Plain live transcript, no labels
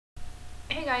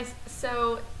Hey guys,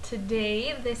 so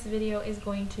today this video is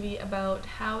going to be about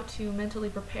how to mentally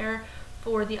prepare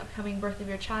for the upcoming birth of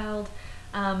your child.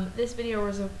 This video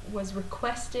was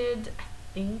requested,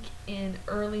 I think, in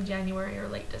early January or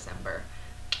late December.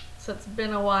 So it's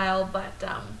been a while, but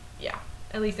yeah,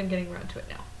 at least I'm getting around to it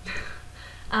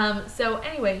now. So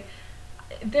anyway,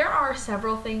 there are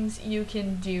several things you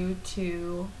can do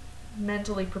to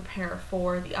mentally prepare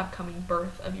for the upcoming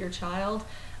birth of your child.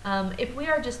 If we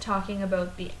are just talking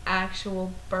about the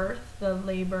actual birth, the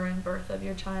labor and birth of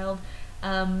your child,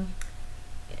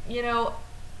 you know,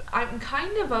 I'm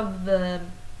kind of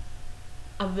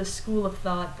the school of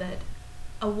thought that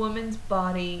a woman's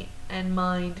body and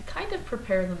mind kind of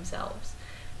prepare themselves.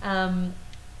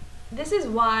 This is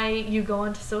why you go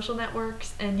onto social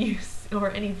networks and or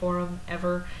any forum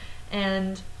ever,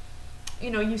 and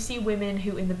you see women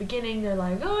who in the beginning they're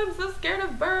like, oh, I'm so scared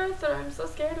of birth, or I'm so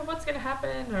scared of what's gonna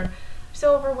happen, or I'm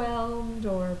so overwhelmed,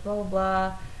 or blah blah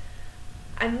blah.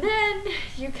 And then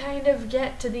you kind of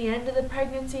get to the end of the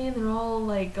pregnancy and they're all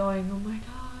like going, oh my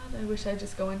god, I wish I'd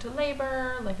just go into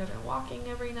labor, like I've been walking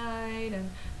every night and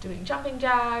doing jumping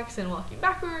jacks and walking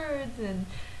backwards and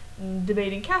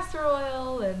debating castor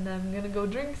oil, and I'm gonna go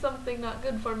drink something not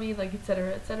good for me, like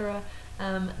etc etc.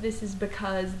 This is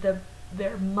because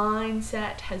their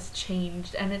mindset has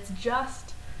changed, and I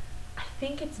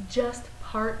think it's just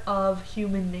part of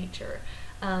human nature.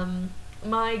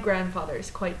 My grandfather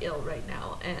is quite ill right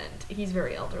now, and he's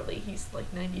very elderly. He's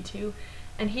like 92,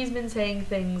 and he's been saying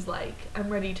things like, I'm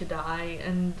ready to die,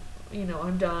 and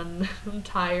I'm done, I'm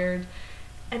tired.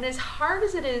 And as hard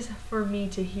as it is for me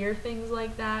to hear things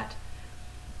like that,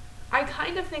 I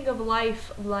kind of think of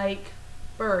life like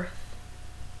birth.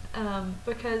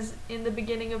 Because in the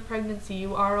beginning of pregnancy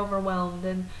you are overwhelmed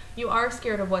and you are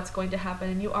scared of what's going to happen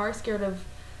and you are scared of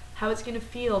how it's going to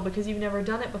feel because you've never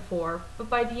done it before. But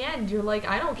by the end you're like,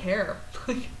 I don't care.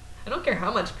 Like, I don't care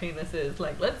how much pain this is.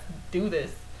 Like, let's do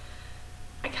this.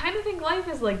 I kind of think life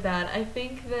is like that. I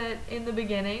think that in the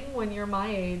beginning, when you're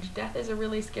my age, death is a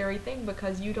really scary thing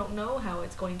because you don't know how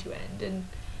it's going to end and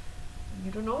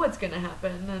you don't know what's going to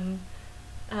happen.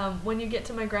 And when you get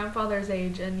to my grandfather's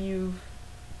age and you've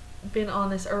been on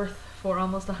this earth for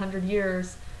almost 100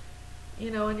 years,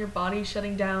 and your body's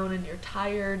shutting down and you're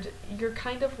tired, you're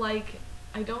kind of like,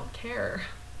 I don't care.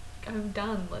 I'm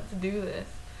done. Let's do this.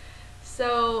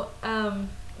 So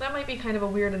that might be kind of a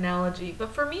weird analogy,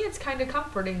 but for me it's kind of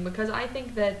comforting because I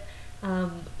think that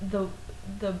the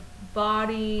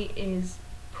body is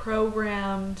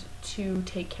programmed to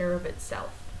take care of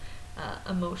itself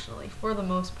emotionally for the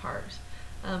most part.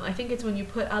 I think it's when you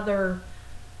put other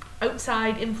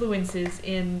outside influences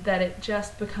in that it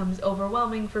just becomes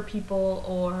overwhelming for people,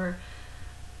 or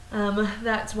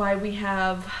that's why we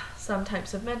have some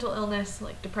types of mental illness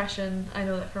like depression. I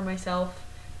know that for myself.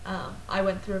 I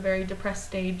went through a very depressed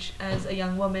stage as a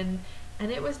young woman,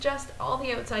 and it was just all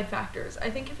the outside factors.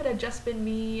 I think if it had just been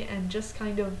me and just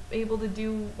kind of able to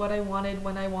do what I wanted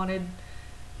when I wanted,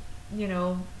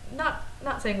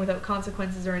 not saying without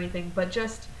consequences or anything, but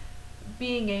just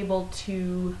being able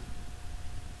to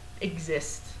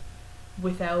exist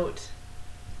without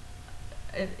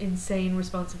an insane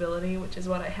responsibility, which is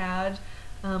what I had,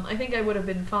 I think I would have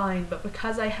been fine. But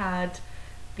because I had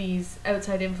these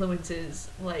outside influences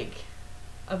like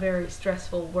a very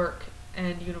stressful work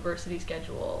and university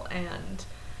schedule and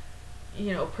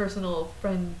personal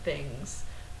friend things,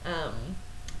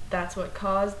 that's what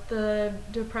caused the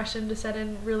depression to set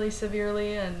in really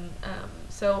severely. And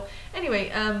so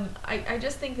anyway, I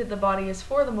just think that the body is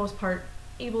for the most part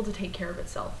able to take care of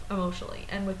itself emotionally,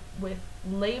 and with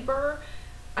labor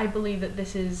I believe that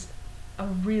this is a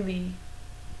really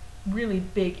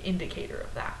big indicator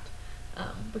of that,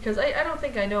 because I don't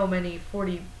think I know many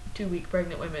 42-week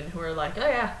pregnant women who are like, oh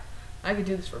yeah, I could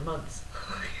do this for months.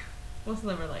 Most of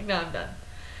them are like, no, I'm done.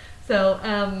 So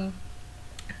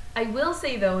I will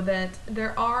say though that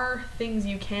there are things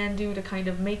you can do to kind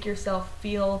of make yourself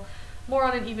feel more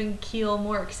on an even keel,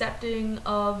 more accepting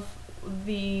of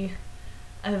the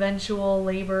eventual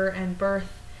labor and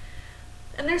birth.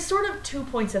 And there's sort of 2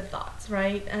 points of thoughts,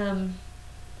 right?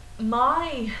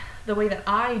 The way that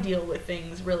I deal with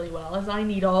things really well is I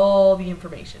need all the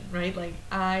information, right? Like,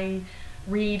 I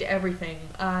read everything.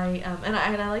 And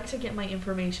I like to get my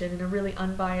information in a really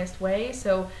unbiased way.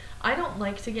 So I don't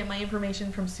like to get my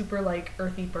information from super like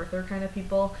earthy birther kind of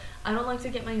people. I don't like to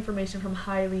get my information from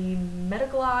highly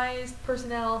medicalized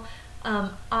personnel.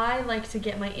 I like to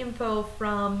get my info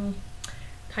from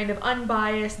kind of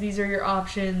unbiased. These are your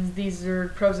options, these are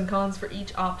pros and cons for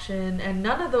each option, and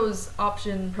none of those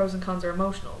option pros and cons are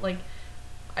emotional. Like,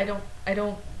 I don't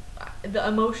the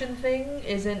emotion thing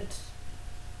isn't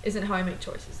isn't how I make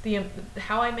choices.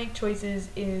 How I make choices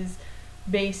is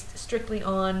based strictly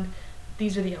on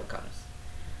these are the outcomes.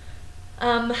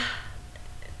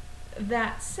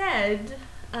 That said,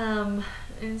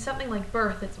 in something like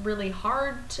birth, it's really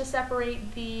hard to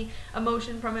separate the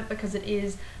emotion from it because it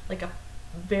is like a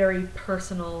very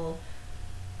personal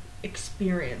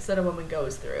experience that a woman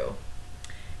goes through.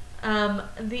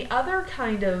 The other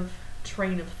kind of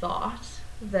train of thought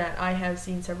that I have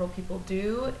seen several people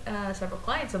do, several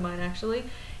clients of mine actually,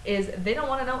 is they don't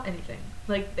want to know anything.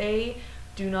 Like, they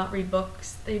do not read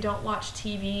books, they don't watch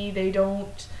TV, they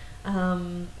don't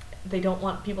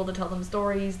want people to tell them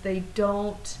stories, they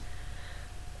don't,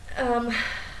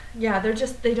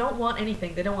 they don't want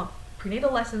anything. They don't want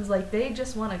prenatal lessons, like, they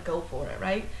just want to go for it,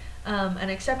 right? And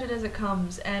accept it as it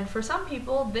comes. And for some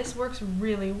people, this works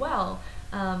really well.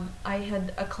 I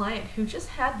had a client who just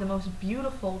had the most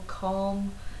beautiful,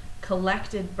 calm,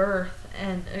 collected birth,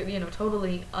 and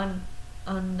totally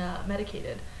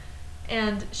unmedicated.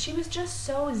 And she was just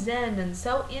so zen and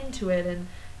so into it,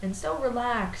 and so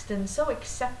relaxed and so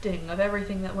accepting of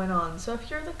everything that went on. So if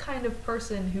you're the kind of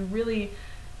person who really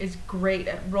is great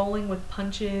at rolling with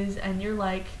punches, and you're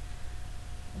like,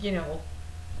 you're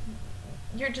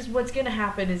just, what's gonna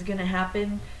happen is gonna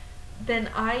happen, then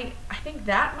I think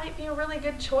that might be a really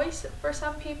good choice for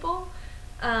some people.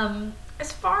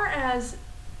 As far as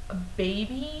a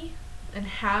baby and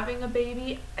having a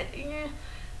baby,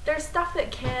 there's stuff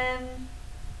that can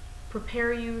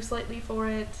prepare you slightly for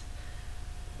it.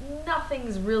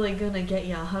 Nothing's really gonna get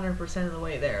you 100% of the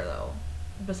way there, though,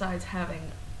 besides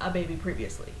having a baby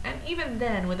previously. And even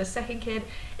then, with a second kid,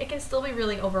 it can still be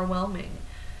really overwhelming,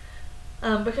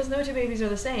 because no two babies are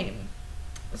the same.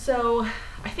 So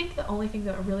I think the only thing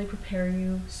that would really prepare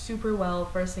you super well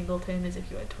for a singleton is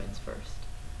if you had twins first.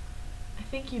 I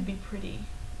think you'd be pretty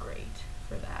great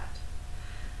for that.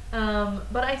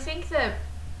 But I think that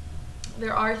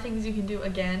there are things you can do.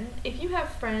 Again, if you have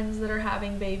friends that are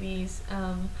having babies,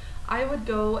 I would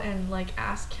go and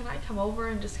ask, can I come over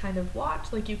and just kind of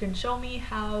watch? Like, you can show me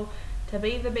how to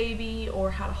bathe the baby,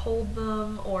 or how to hold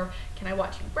them, or can I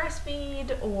watch you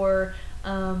breastfeed, or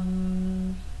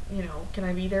can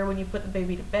I be there when you put the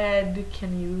baby to bed?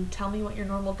 Can you tell me what your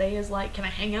normal day is like? Can I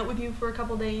hang out with you for a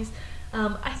couple days?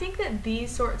 I think that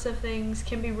these sorts of things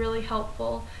can be really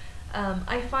helpful.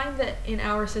 I find that in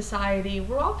our society,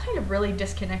 we're all kind of really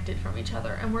disconnected from each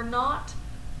other, and we're not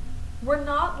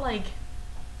like,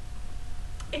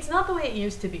 it's not the way it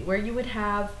used to be, where you would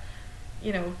have,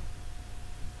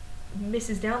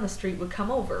 Mrs. down the street would come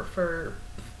over for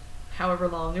however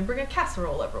long and bring a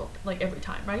casserole every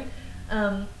time, right?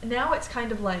 Now it's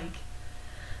kind of like,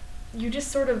 you just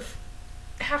sort of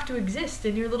have to exist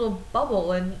in your little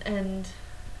bubble, and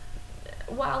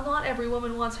while not every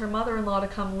woman wants her mother-in-law to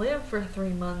come live for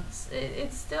 3 months,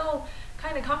 it's still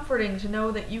kind of comforting to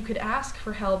know that you could ask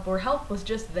for help, or help was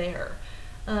just there.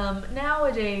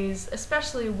 Nowadays,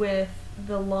 especially with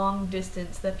the long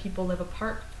distance that people live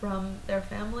apart from their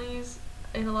families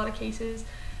in a lot of cases,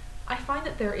 I find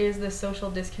that there is this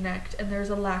social disconnect, and there's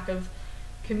a lack of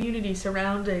community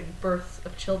surrounding births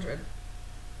of children,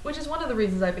 which is one of the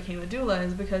reasons I became a doula,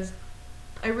 is because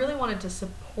I really wanted to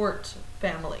support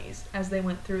families as they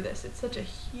went through this. It's such a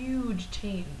huge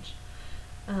change.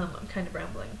 I'm kind of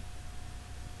rambling.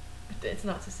 It's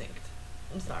not succinct.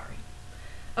 I'm sorry.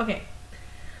 Okay.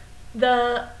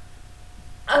 The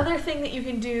other thing that you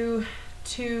can do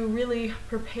to really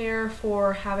prepare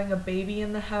for having a baby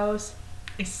in the house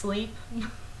is sleep.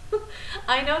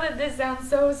 I know that this sounds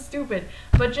so stupid,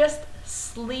 but just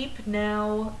sleep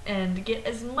now and get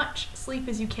as much sleep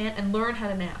as you can, and learn how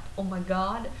to nap. Oh my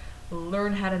God,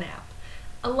 learn how to nap.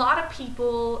 A lot of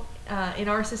people in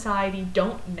our society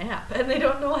don't nap, and they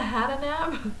don't know how to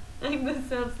nap. This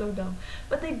sounds so dumb,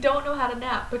 but they don't know how to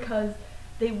nap because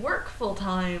they work full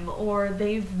time, or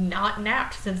they've not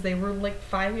napped since they were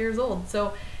 5 years old.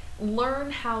 So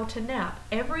learn how to nap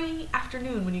every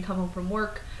afternoon when you come home from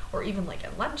work, or even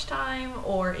at lunchtime,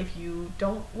 or if you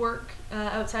don't work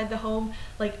outside the home.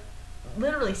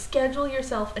 Literally schedule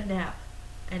yourself a nap,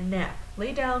 and nap.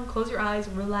 Lay down, close your eyes,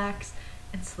 relax,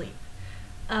 and sleep.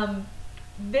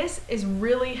 This is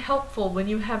really helpful when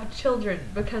you have children,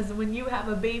 because when you have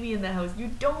a baby in the house, you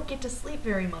don't get to sleep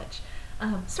very much.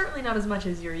 Certainly not as much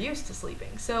as you're used to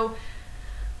sleeping. So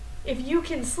if you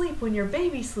can sleep when your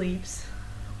baby sleeps,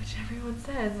 which everyone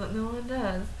says but no one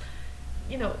does,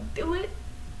 do it,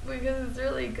 because it's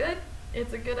really good.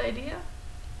 It's a good idea.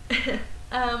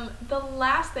 The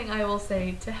last thing I will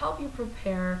say to help you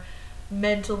prepare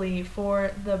mentally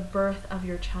for the birth of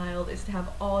your child is to have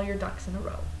all your ducks in a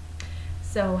row.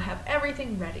 So have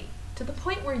everything ready to the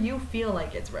point where you feel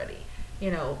like it's ready.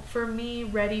 You know, for me,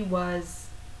 ready was,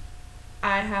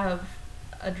 I have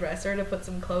a dresser to put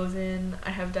some clothes in, I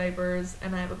have diapers,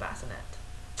 and I have a bassinet.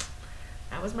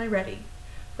 That was my ready.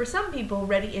 For some people,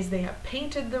 ready is they have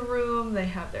painted the room, they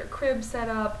have their crib set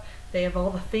up, they have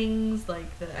all the things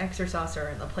like the exerciser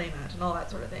and the playmat and all that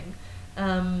sort of thing.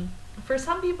 For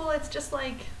some people, it's just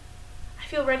like, I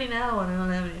feel ready now and I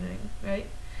don't have anything, right?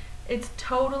 It's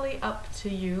totally up to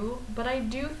you, but I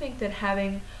do think that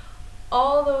having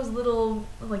all those little,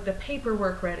 like the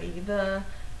paperwork ready, the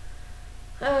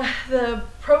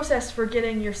process for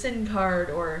getting your SIN card,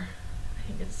 or I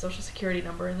think it's a social security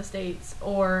number in the States,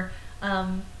 or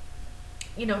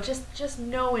you know, just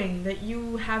knowing that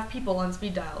you have people on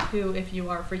speed dial who, if you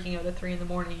are freaking out at 3 in the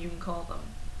morning, you can call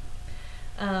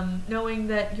them. Knowing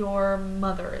that your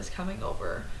mother is coming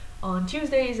over on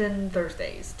Tuesdays and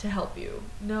Thursdays to help you.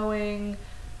 Knowing,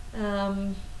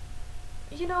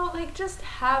 you know, like just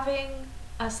having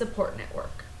a support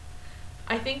network.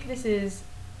 I think this is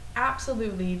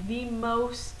absolutely the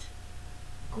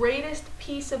greatest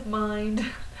peace of mind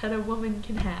that a woman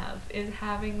can have, is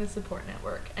having the support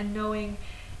network and knowing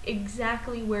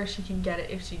exactly where she can get it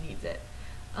if she needs it.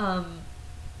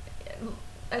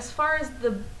 As far as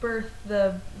the birth,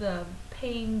 the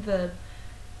pain, the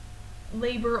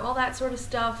labor, all that sort of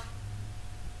stuff,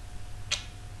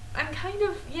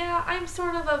 I'm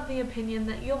sort of the opinion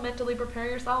that you'll mentally prepare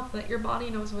yourself, that your body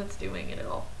knows what it's doing, and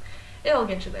it'll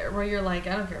get you there, where you're like,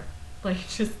 I don't care, like,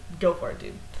 just go for it,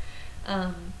 dude.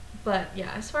 But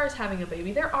yeah, as far as having a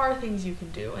baby, there are things you can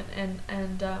do,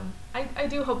 and I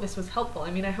do hope this was helpful.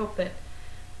 I mean, I hope that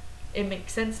it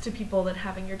makes sense to people that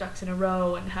having your ducks in a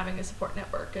row and having a support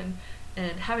network and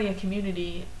having a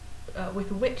community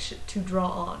with which to draw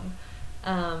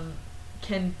on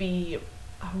can be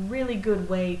a really good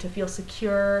way to feel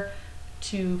secure,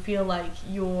 to feel like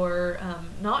you're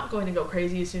not going to go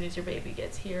crazy as soon as your baby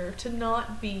gets here, to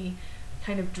not be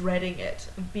kind of dreading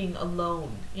it, being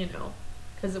alone, you know,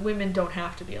 because women don't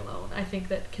have to be alone. I think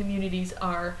that communities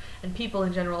are, and people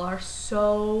in general, are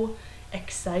so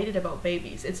excited about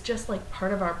babies. It's just like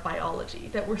part of our biology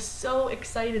that we're so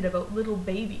excited about little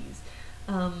babies.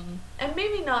 And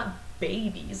maybe not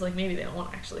babies, like maybe they don't want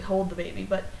to actually hold the baby,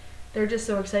 but they're just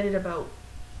so excited about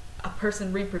a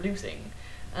person reproducing,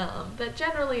 that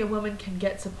generally a woman can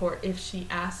get support if she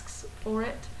asks for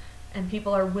it, and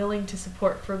people are willing to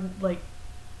support for like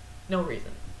no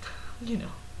reason. You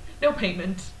know, no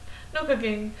payment, no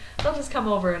cooking, they'll just come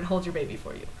over and hold your baby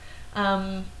for you.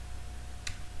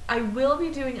 I will be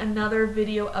doing another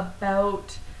video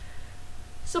about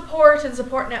support and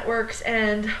support networks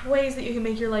and ways that you can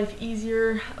make your life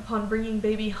easier upon bringing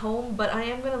baby home, but I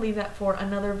am going to leave that for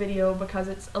another video because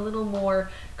it's a little more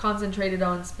concentrated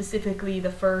on specifically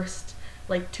the first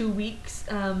like 2 weeks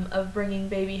of bringing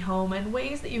baby home, and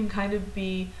ways that you can kind of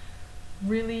be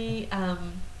really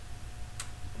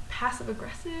passive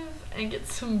aggressive and get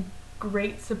some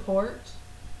great support.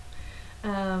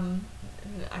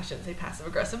 I shouldn't say passive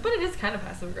aggressive, but it is kind of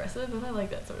passive aggressive, and I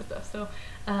like that sort of stuff. So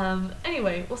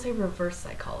anyway, we'll say reverse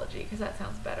psychology because that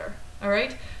sounds better. All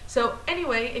right. So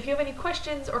anyway, if you have any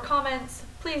questions or comments,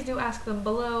 please do ask them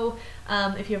below.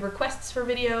 If you have requests for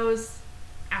videos,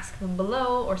 ask them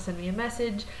below or send me a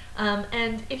message.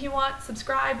 And if you want,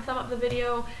 subscribe, thumb up the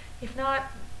video. If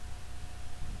not,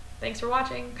 thanks for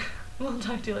watching. We'll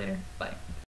talk to you later. Bye.